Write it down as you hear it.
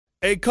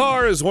A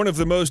car is one of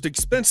the most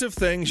expensive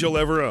things you'll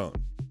ever own.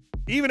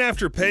 Even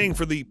after paying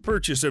for the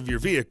purchase of your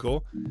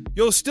vehicle,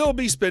 you'll still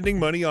be spending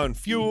money on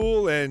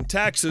fuel and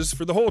taxes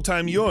for the whole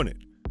time you own it.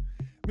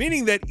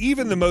 Meaning that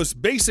even the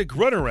most basic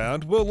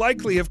runaround will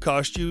likely have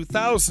cost you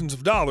thousands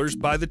of dollars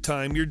by the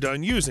time you're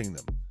done using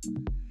them.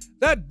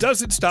 That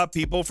doesn't stop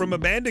people from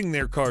abandoning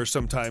their cars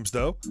sometimes,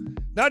 though,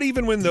 not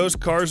even when those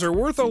cars are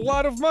worth a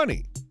lot of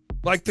money,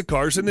 like the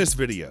cars in this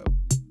video.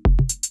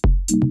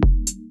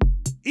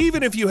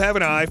 Even if you have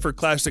an eye for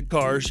classic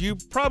cars, you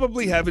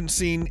probably haven't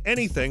seen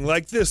anything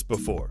like this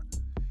before.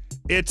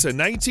 It's a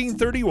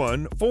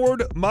 1931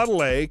 Ford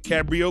Model A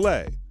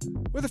Cabriolet,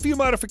 with a few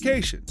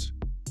modifications.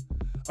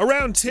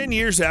 Around 10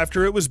 years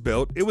after it was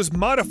built, it was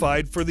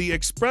modified for the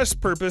express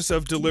purpose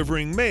of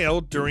delivering mail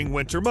during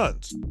winter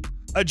months,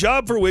 a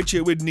job for which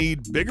it would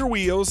need bigger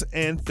wheels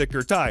and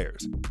thicker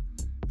tires.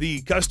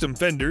 The custom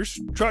fenders,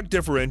 truck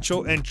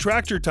differential, and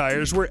tractor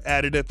tires were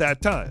added at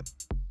that time.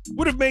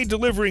 Would have made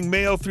delivering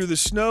mail through the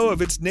snow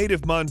of its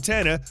native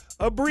Montana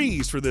a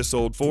breeze for this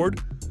old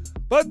Ford,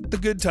 but the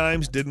good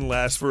times didn't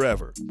last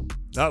forever.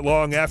 Not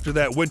long after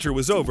that winter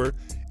was over,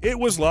 it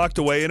was locked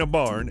away in a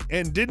barn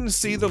and didn't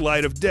see the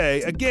light of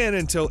day again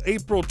until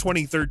April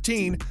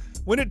 2013,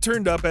 when it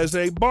turned up as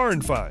a barn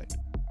find.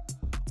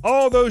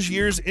 All those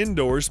years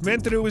indoors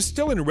meant that it was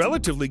still in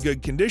relatively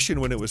good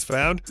condition when it was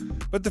found,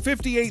 but the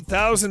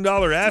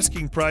 $58,000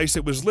 asking price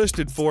it was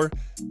listed for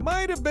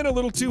might have been a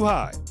little too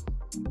high.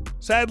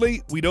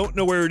 Sadly, we don't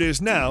know where it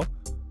is now,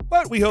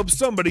 but we hope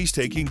somebody's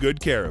taking good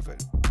care of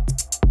it.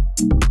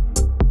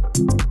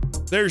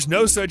 There's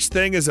no such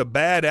thing as a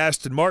bad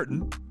Aston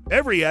Martin.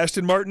 Every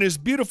Aston Martin is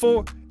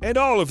beautiful, and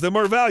all of them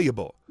are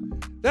valuable.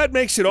 That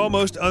makes it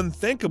almost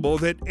unthinkable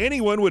that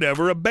anyone would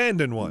ever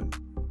abandon one.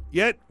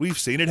 Yet, we've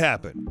seen it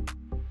happen.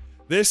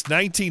 This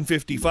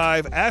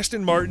 1955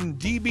 Aston Martin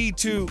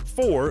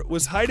DB2-4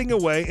 was hiding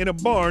away in a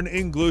barn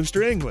in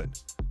Gloucester,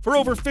 England, for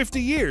over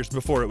 50 years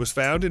before it was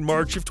found in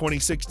March of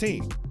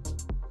 2016.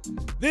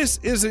 This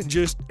isn't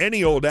just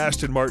any old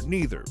Aston Martin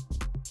either.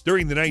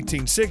 During the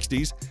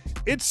 1960s,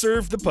 it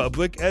served the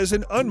public as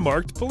an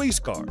unmarked police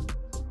car.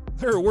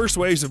 There are worse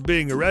ways of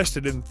being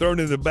arrested and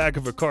thrown in the back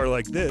of a car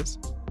like this.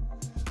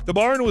 The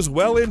barn was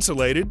well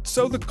insulated,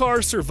 so the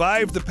car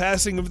survived the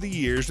passing of the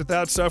years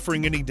without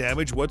suffering any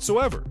damage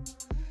whatsoever.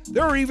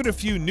 There are even a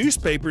few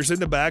newspapers in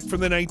the back from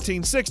the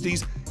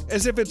 1960s,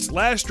 as if its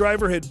last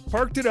driver had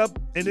parked it up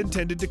and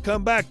intended to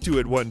come back to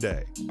it one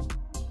day.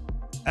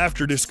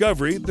 After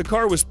discovery, the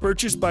car was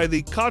purchased by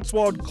the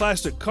Cotswold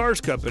Classic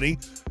Cars Company,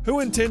 who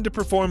intend to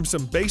perform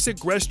some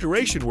basic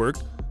restoration work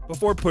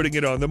before putting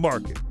it on the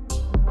market.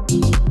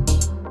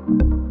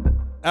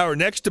 Our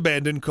next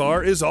abandoned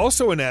car is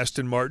also an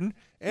Aston Martin,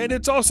 and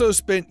it's also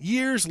spent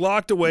years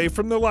locked away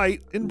from the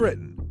light in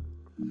Britain.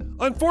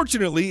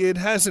 Unfortunately, it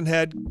hasn't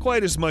had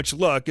quite as much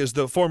luck as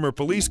the former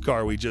police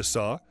car we just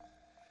saw.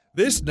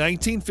 This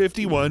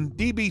 1951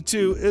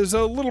 DB2 is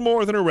a little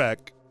more than a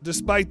wreck,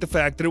 despite the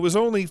fact that it was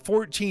only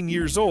 14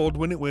 years old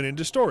when it went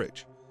into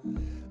storage.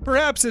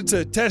 Perhaps it's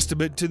a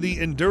testament to the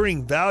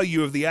enduring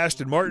value of the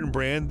Aston Martin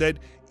brand that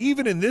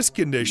even in this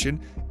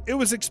condition, it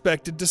was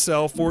expected to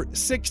sell for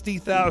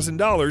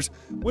 $60,000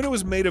 when it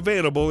was made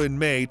available in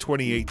May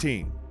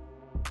 2018.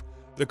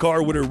 The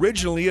car would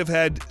originally have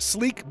had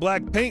sleek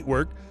black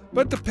paintwork,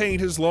 but the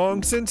paint has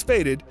long since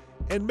faded,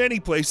 and many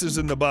places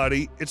in the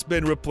body it's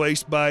been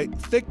replaced by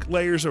thick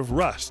layers of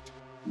rust.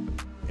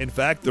 In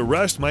fact, the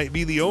rust might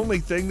be the only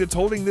thing that's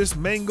holding this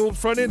mangled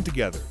front end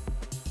together.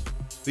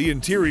 The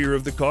interior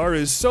of the car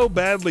is so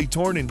badly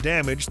torn and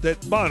damaged that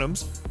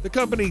Bonhams, the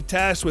company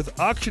tasked with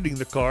auctioning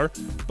the car,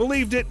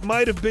 believed it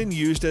might have been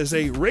used as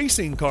a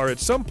racing car at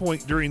some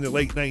point during the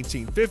late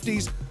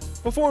 1950s,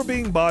 before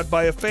being bought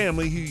by a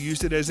family who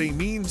used it as a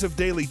means of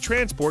daily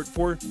transport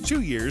for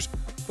 2 years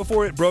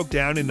before it broke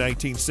down in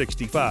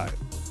 1965.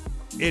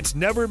 It's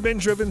never been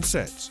driven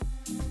since,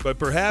 but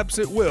perhaps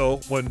it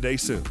will one day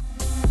soon.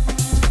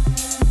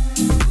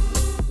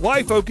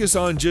 Why focus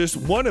on just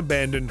one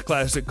abandoned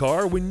classic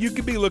car when you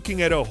could be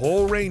looking at a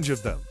whole range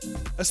of them,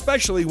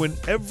 especially when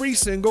every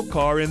single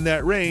car in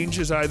that range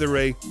is either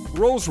a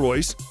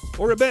Rolls-Royce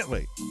or a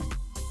Bentley?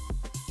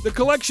 The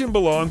collection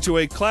belonged to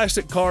a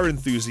classic car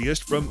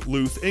enthusiast from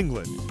Louth,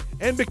 England,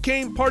 and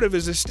became part of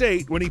his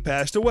estate when he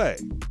passed away.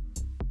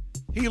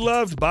 He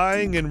loved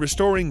buying and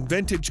restoring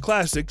vintage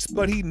classics,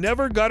 but he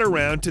never got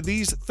around to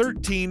these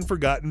 13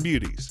 forgotten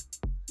beauties.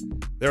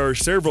 There are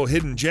several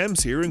hidden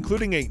gems here,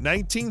 including a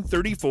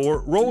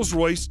 1934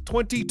 Rolls-Royce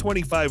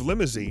 2025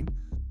 limousine,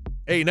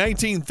 a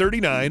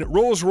 1939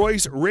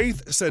 Rolls-Royce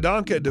Wraith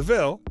Sedanka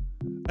DeVille,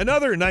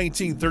 another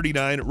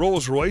 1939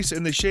 Rolls-Royce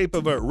in the shape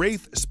of a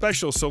Wraith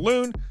Special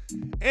Saloon,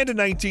 and a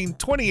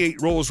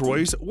 1928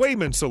 Rolls-Royce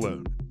Wayman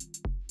Saloon.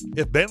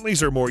 If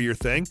Bentleys are more your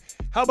thing,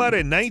 how about a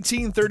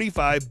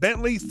 1935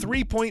 Bentley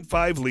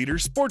 3.5-liter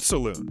Sports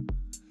Saloon?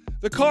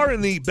 The car in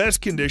the best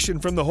condition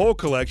from the whole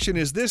collection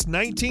is this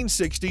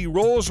 1960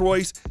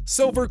 Rolls-Royce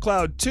Silver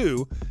Cloud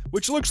 2,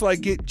 which looks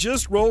like it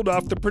just rolled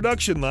off the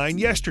production line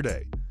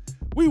yesterday.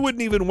 We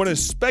wouldn't even want to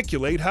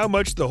speculate how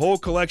much the whole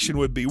collection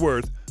would be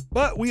worth,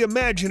 but we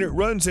imagine it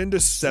runs into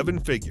 7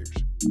 figures.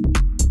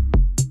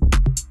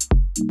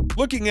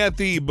 Looking at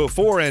the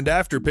before and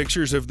after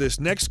pictures of this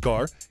next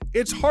car,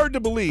 it's hard to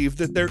believe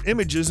that they're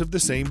images of the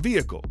same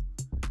vehicle.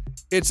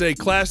 It's a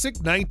classic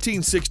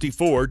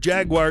 1964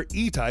 Jaguar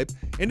E-Type,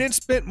 and it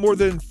spent more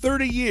than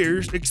 30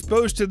 years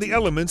exposed to the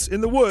elements in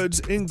the woods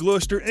in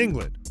Gloucester,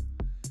 England.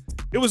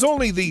 It was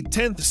only the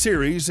 10th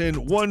series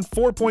and one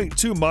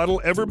 4.2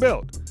 model ever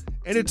built,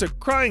 and it's a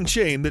crying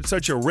shame that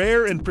such a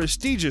rare and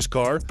prestigious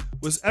car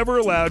was ever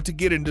allowed to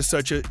get into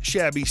such a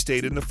shabby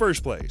state in the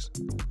first place.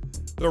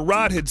 The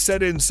rot had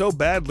set in so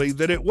badly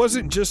that it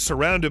wasn't just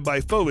surrounded by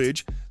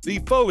foliage, the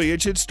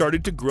foliage had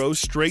started to grow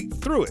straight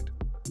through it.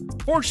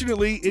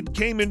 Fortunately, it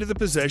came into the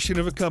possession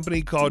of a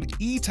company called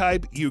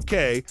E-Type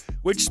UK,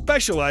 which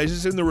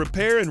specializes in the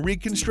repair and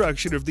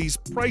reconstruction of these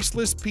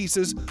priceless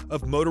pieces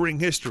of motoring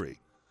history.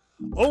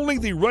 Only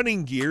the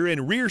running gear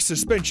and rear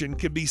suspension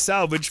could be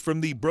salvaged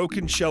from the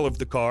broken shell of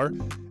the car.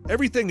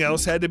 Everything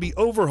else had to be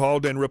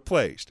overhauled and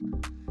replaced.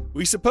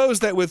 We suppose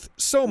that with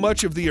so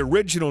much of the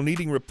original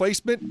needing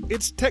replacement,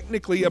 it's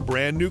technically a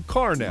brand new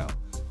car now,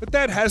 but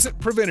that hasn't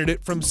prevented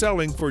it from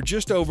selling for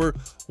just over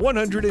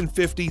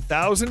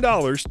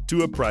 $150,000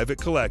 to a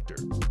private collector.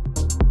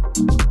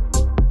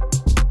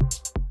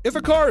 If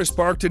a car is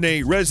parked in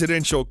a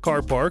residential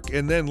car park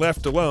and then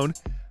left alone,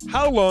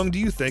 how long do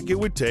you think it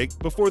would take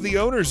before the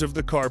owners of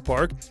the car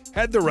park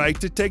had the right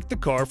to take the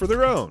car for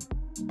their own?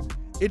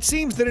 It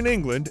seems that in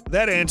England,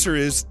 that answer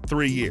is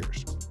 3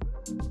 years.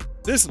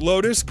 This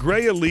Lotus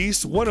Grey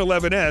Elise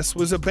 111S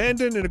was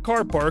abandoned in a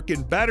car park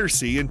in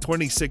Battersea in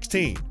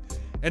 2016,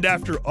 and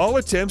after all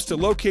attempts to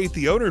locate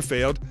the owner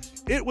failed,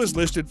 it was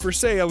listed for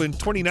sale in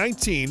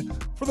 2019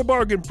 for the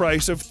bargain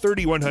price of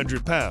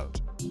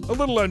 £3,100, a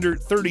little under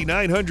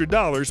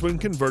 $3,900 when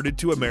converted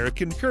to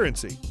American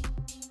currency.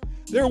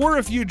 There were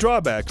a few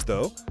drawbacks,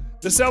 though.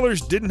 The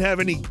sellers didn't have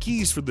any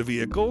keys for the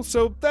vehicle,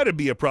 so that'd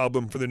be a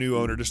problem for the new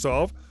owner to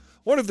solve.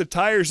 One of the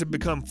tires had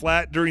become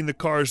flat during the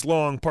car's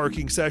long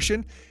parking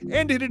session,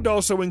 and it had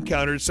also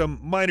encountered some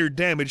minor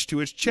damage to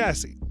its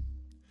chassis.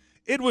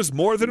 It was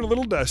more than a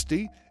little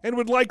dusty, and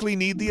would likely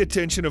need the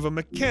attention of a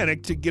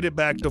mechanic to get it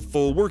back to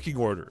full working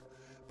order.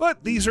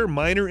 But these are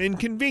minor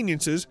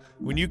inconveniences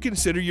when you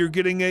consider you're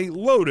getting a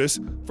Lotus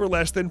for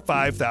less than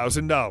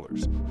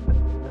 $5,000.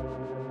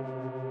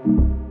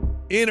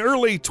 In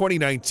early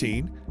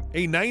 2019,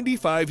 a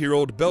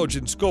 95-year-old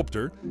Belgian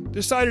sculptor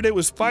decided it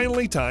was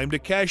finally time to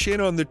cash in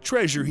on the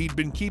treasure he'd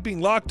been keeping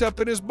locked up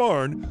in his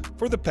barn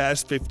for the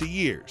past 50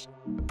 years.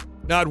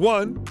 Not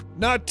 1,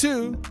 not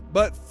 2,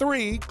 but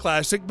 3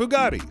 classic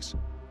Bugattis.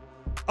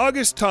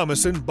 August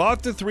Thomason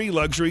bought the 3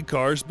 luxury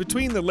cars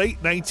between the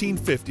late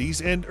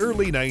 1950s and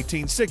early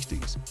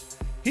 1960s.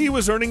 He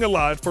was earning a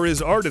lot for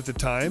his art at the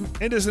time,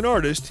 and as an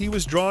artist, he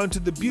was drawn to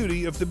the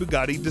beauty of the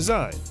Bugatti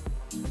design.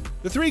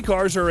 The 3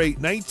 cars are a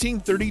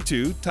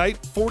 1932 Type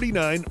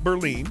 49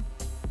 Berline,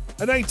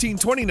 a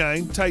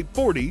 1929 Type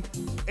 40,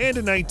 and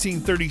a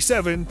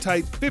 1937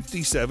 Type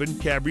 57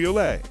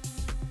 Cabriolet.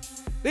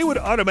 They would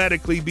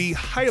automatically be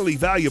highly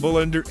valuable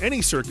under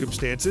any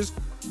circumstances,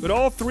 but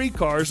all 3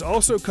 cars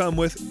also come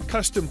with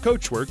custom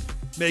coachwork,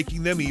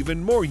 making them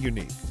even more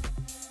unique.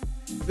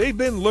 They've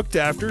been looked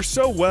after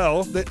so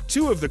well that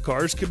 2 of the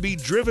cars could be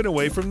driven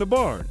away from the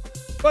barn.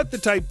 But the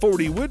Type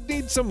 40 would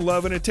need some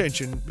love and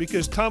attention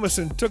because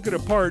Thomason took it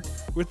apart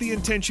with the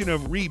intention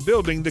of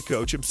rebuilding the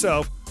coach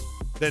himself,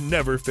 then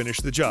never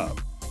finished the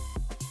job.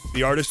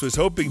 The artist was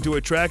hoping to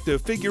attract a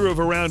figure of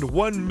around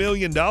 $1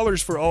 million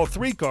for all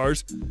 3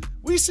 cars.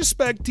 We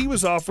suspect he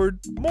was offered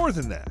more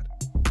than that.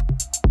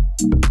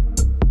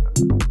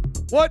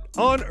 What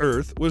on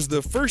earth was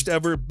the first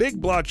ever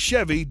big block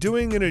Chevy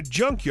doing in a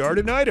junkyard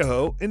in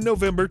Idaho in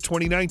November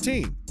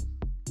 2019?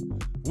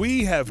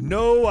 We have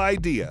no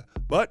idea,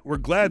 but we're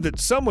glad that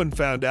someone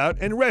found out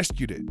and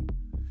rescued it.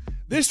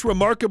 This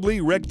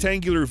remarkably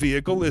rectangular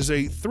vehicle is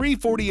a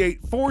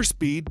 348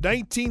 4-speed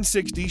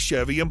 1960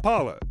 Chevy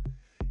Impala.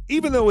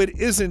 Even though it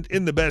isn't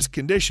in the best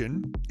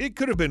condition, it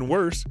could have been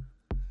worse.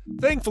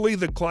 Thankfully,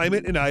 the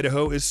climate in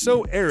Idaho is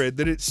so arid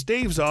that it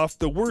staves off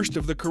the worst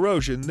of the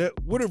corrosion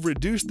that would have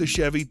reduced the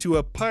Chevy to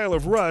a pile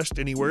of rust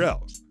anywhere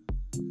else.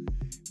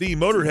 The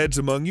motorheads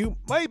among you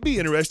might be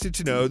interested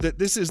to know that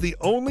this is the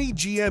only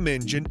GM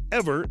engine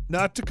ever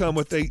not to come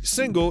with a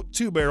single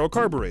 2-barrel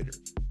carburetor.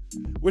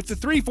 With the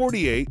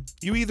 348,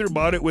 you either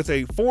bought it with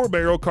a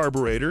 4-barrel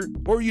carburetor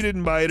or you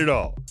didn't buy it at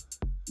all.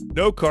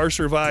 No car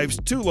survives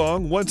too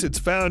long once it's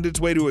found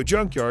its way to a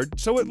junkyard,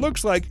 so it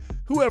looks like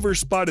whoever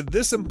spotted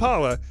this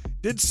Impala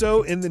did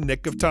so in the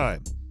nick of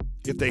time.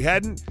 If they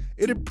hadn't,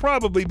 it'd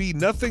probably be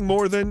nothing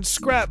more than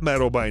scrap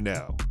metal by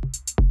now.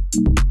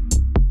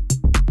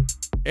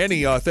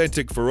 Any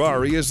authentic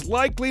Ferrari is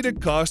likely to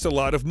cost a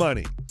lot of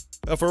money.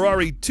 A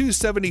Ferrari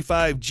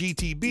 275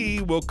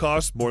 GTB will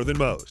cost more than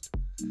most.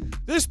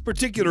 This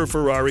particular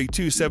Ferrari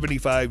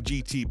 275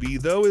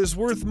 GTB, though, is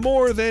worth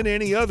more than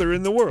any other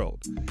in the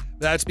world.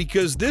 That's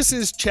because this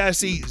is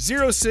chassis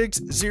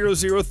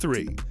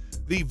 06003,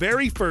 the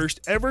very first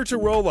ever to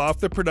roll off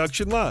the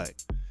production line.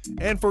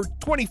 and for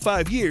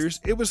 25 years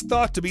it was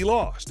thought to be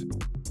lost.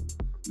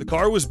 The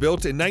car was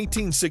built in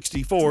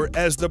 1964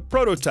 as the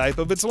prototype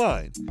of its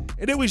line,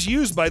 and it was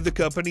used by the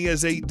company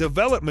as a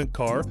development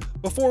car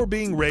before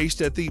being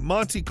raced at the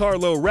Monte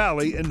Carlo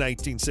Rally in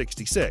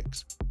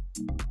 1966.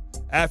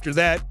 After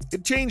that,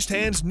 it changed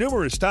hands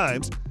numerous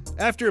times.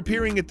 After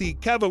appearing at the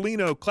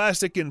Cavallino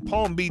Classic in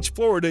Palm Beach,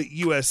 Florida,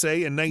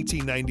 USA in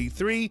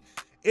 1993,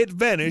 it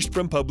vanished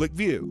from public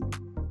view.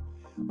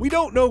 We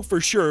don't know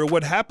for sure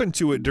what happened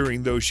to it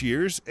during those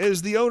years,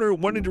 as the owner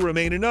wanted to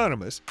remain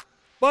anonymous,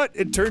 but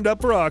it turned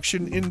up for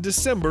auction in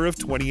December of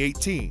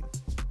 2018.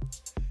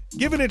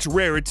 Given its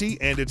rarity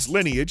and its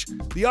lineage,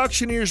 the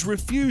auctioneers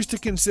refused to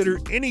consider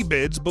any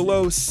bids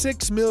below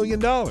 $6 million.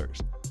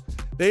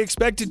 They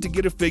expected to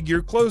get a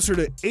figure closer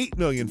to $8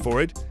 million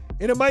for it,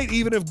 and it might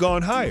even have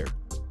gone higher.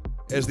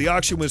 As the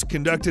auction was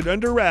conducted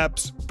under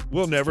wraps,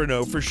 we'll never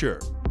know for sure.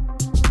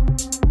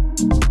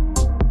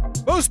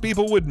 Most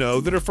people would know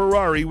that a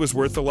Ferrari was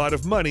worth a lot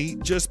of money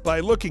just by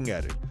looking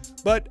at it,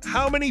 but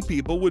how many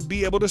people would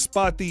be able to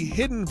spot the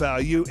hidden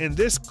value in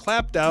this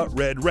clapped-out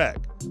red wreck?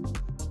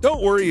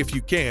 Don't worry if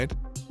you can't.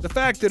 The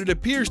fact that it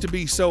appears to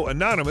be so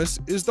anonymous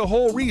is the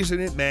whole reason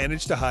it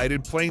managed to hide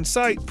in plain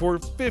sight for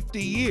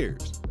 50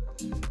 years.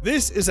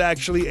 This is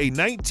actually a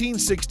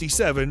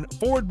 1967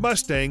 Ford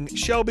Mustang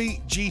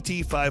Shelby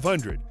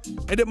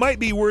GT500, and it might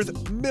be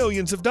worth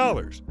millions of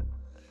dollars.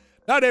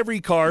 Not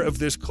every car of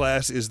this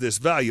class is this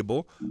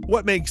valuable.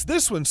 What makes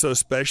this one so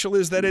special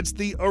is that it's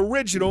the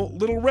original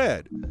Little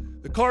Red.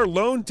 The car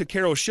loaned to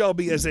Carroll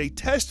Shelby as a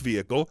test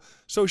vehicle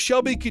so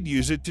Shelby could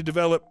use it to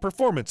develop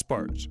performance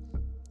parts.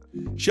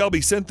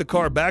 Shelby sent the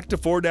car back to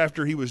Ford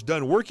after he was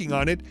done working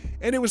on it,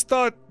 and it was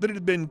thought that it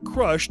had been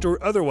crushed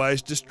or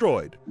otherwise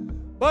destroyed.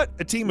 But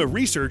a team of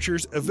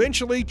researchers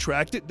eventually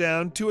tracked it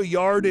down to a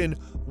yard in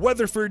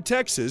Weatherford,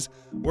 Texas,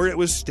 where it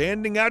was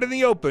standing out in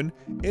the open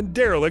in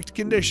derelict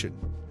condition.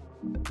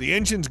 The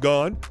engine's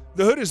gone,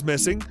 the hood is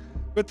missing,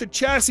 but the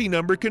chassis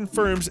number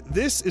confirms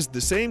this is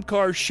the same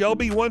car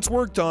Shelby once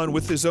worked on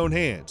with his own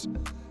hands.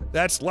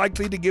 That's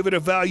likely to give it a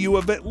value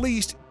of at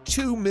least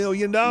 $2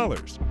 million.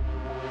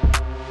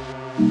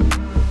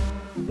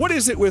 What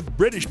is it with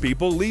British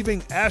people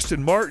leaving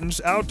Aston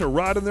Martins out to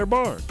rot in their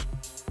barns?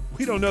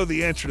 We don't know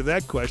the answer to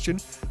that question,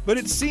 but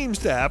it seems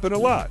to happen a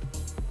lot.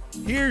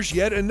 Here's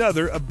yet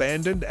another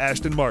abandoned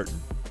Aston Martin.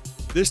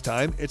 This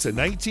time, it's a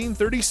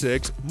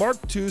 1936 Mark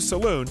II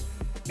saloon,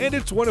 and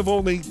it's one of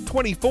only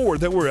 24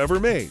 that were ever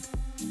made.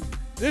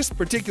 This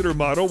particular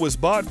model was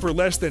bought for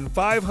less than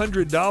 $500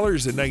 in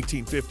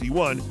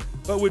 1951,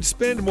 but would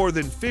spend more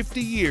than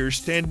 50 years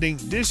standing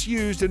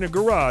disused in a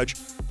garage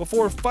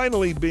before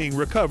finally being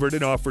recovered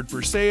and offered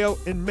for sale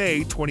in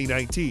May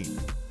 2019.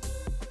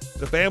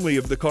 The family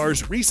of the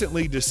car's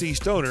recently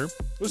deceased owner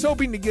was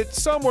hoping to get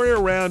somewhere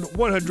around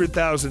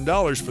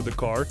 $100,000 for the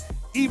car,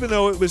 even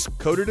though it was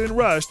coated in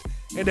rust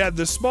and had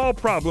the small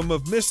problem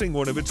of missing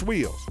one of its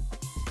wheels.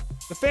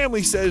 The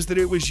family says that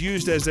it was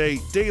used as a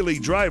daily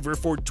driver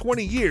for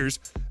 20 years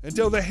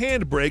until the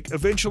handbrake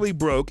eventually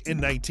broke in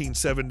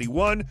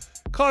 1971,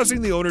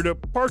 causing the owner to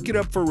park it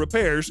up for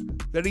repairs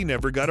that he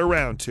never got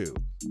around to.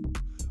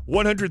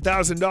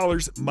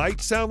 $100,000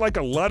 might sound like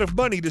a lot of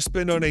money to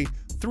spend on a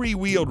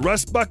three-wheeled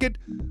rust bucket,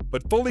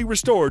 but fully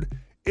restored,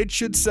 it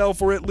should sell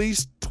for at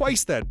least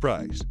twice that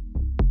price.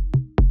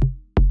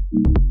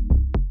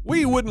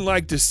 We wouldn't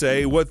like to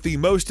say what the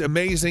most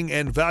amazing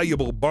and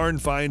valuable barn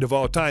find of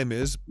all time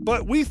is,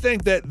 but we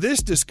think that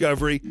this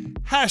discovery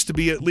has to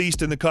be at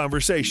least in the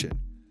conversation.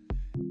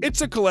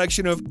 It's a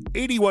collection of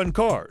 81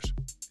 cars,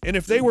 and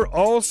if they were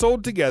all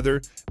sold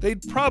together,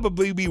 they'd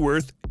probably be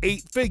worth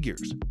 8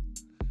 figures.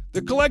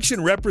 The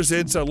collection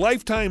represents a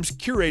lifetime's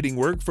curating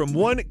work from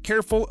one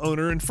careful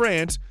owner in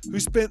France who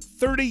spent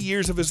 30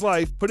 years of his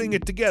life putting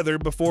it together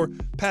before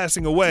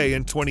passing away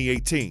in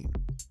 2018.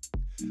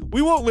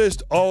 We won't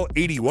list all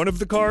 81 of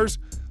the cars,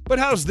 but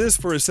how's this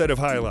for a set of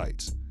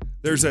highlights?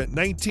 There's a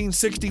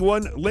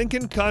 1961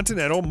 Lincoln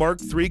Continental Mark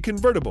III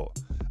convertible,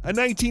 a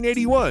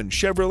 1981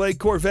 Chevrolet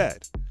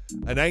Corvette,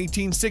 a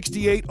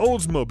 1968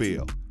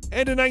 Oldsmobile,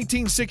 and a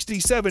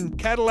 1967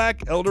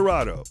 Cadillac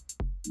Eldorado.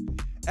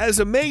 As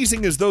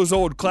amazing as those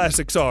old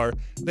classics are,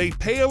 they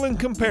pale in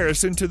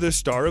comparison to the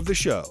star of the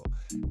show.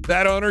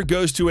 That honor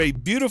goes to a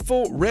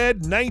beautiful red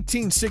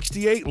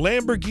 1968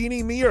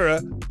 Lamborghini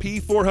Miura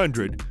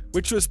P400,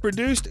 which was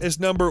produced as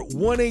number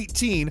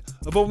 118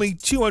 of only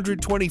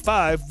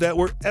 225 that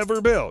were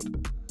ever built.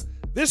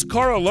 This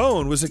car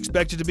alone was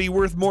expected to be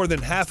worth more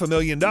than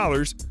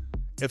 $500,000.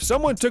 If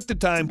someone took the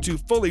time to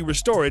fully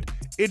restore it,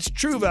 its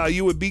true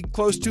value would be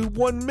close to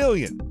 $1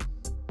 million.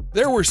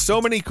 There were so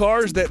many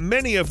cars that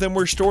many of them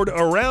were stored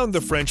around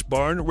the French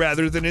barn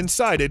rather than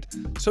inside it,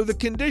 so the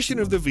condition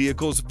of the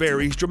vehicles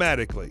varies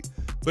dramatically.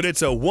 But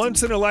it's a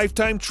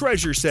once-in-a-lifetime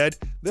treasure set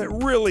that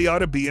really ought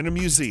to be in a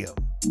museum.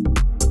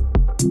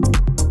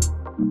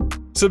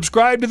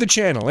 Subscribe to the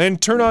channel and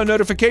turn on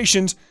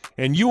notifications,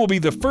 and you will be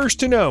the first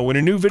to know when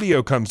a new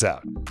video comes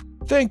out.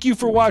 Thank you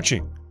for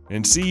watching,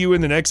 and see you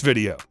in the next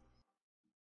video.